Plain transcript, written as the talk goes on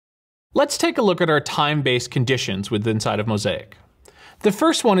Let's take a look at our time-based conditions inside of Mosaic. The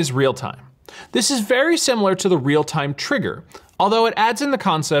first one is real time. This is very similar to the real-time trigger, although it adds in the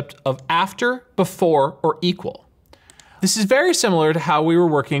concept of after, before, or equal. This is very similar to how we were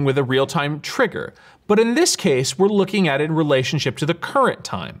working with a real-time trigger, but in this case, we're looking at it in relationship to the current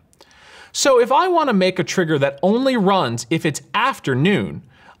time. So if I want to make a trigger that only runs if it's after noon,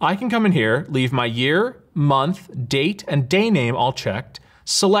 I can come in here, leave my year, month, date, and day name all checked,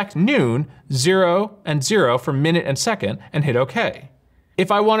 select noon, 0 and 0 for minute and second, and hit OK.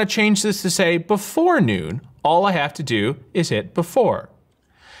 If I want to change this to say before noon, all I have to do is hit before.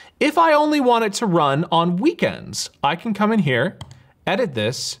 If I only want it to run on weekends, I can come in here, edit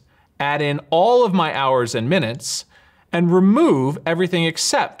this, add in all of my hours and minutes, and remove everything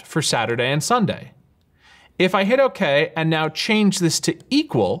except for Saturday and Sunday. If I hit OK and now change this to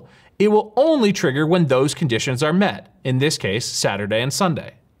equal, it will only trigger when those conditions are met, in this case, Saturday and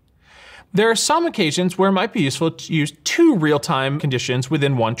Sunday. There are some occasions where it might be useful to use two real-time conditions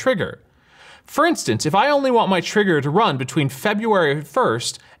within one trigger. For instance, if I only want my trigger to run between February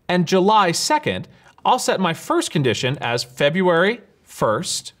 1st and July 2nd, I'll set my first condition as February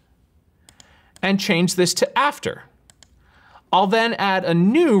 1st and change this to after. I'll then add a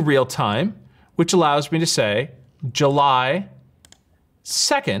new real time, which allows me to say July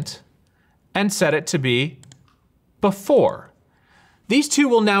 2nd and set it to be before. These two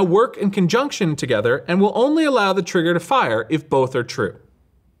will now work in conjunction together and will only allow the trigger to fire if both are true.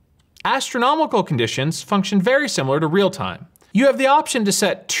 Astronomical conditions function very similar to real time. You have the option to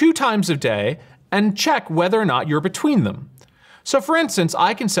set 2 times of day and check whether or not you're between them. So for instance,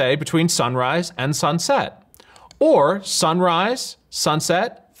 I can say between sunrise and sunset, or sunrise,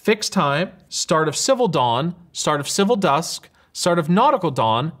 sunset, fixed time, start of civil dawn, start of civil dusk, start of nautical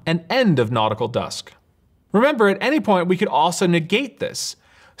dawn, and end of nautical dusk. Remember, at any point we could also negate this.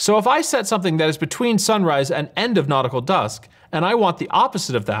 So if I set something that is between sunrise and end of nautical dusk, and I want the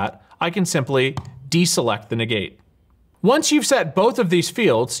opposite of that, I can simply deselect the negate. Once you've set both of these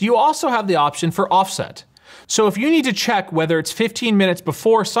fields, you also have the option for offset. So if you need to check whether it's 15 minutes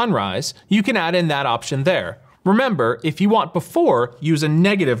before sunrise, you can add in that option there. Remember, if you want before, use a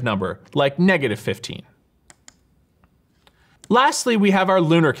negative number, like -15. Lastly, we have our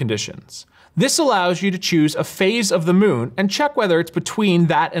lunar conditions. This allows you to choose a phase of the moon and check whether it's between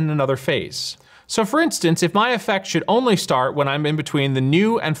that and another phase. So for instance, if my effect should only start when I'm in between the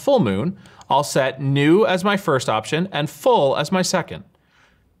new and full moon, I'll set new as my first option and full as my second.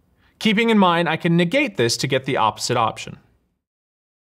 Keeping in mind, I can negate this to get the opposite option.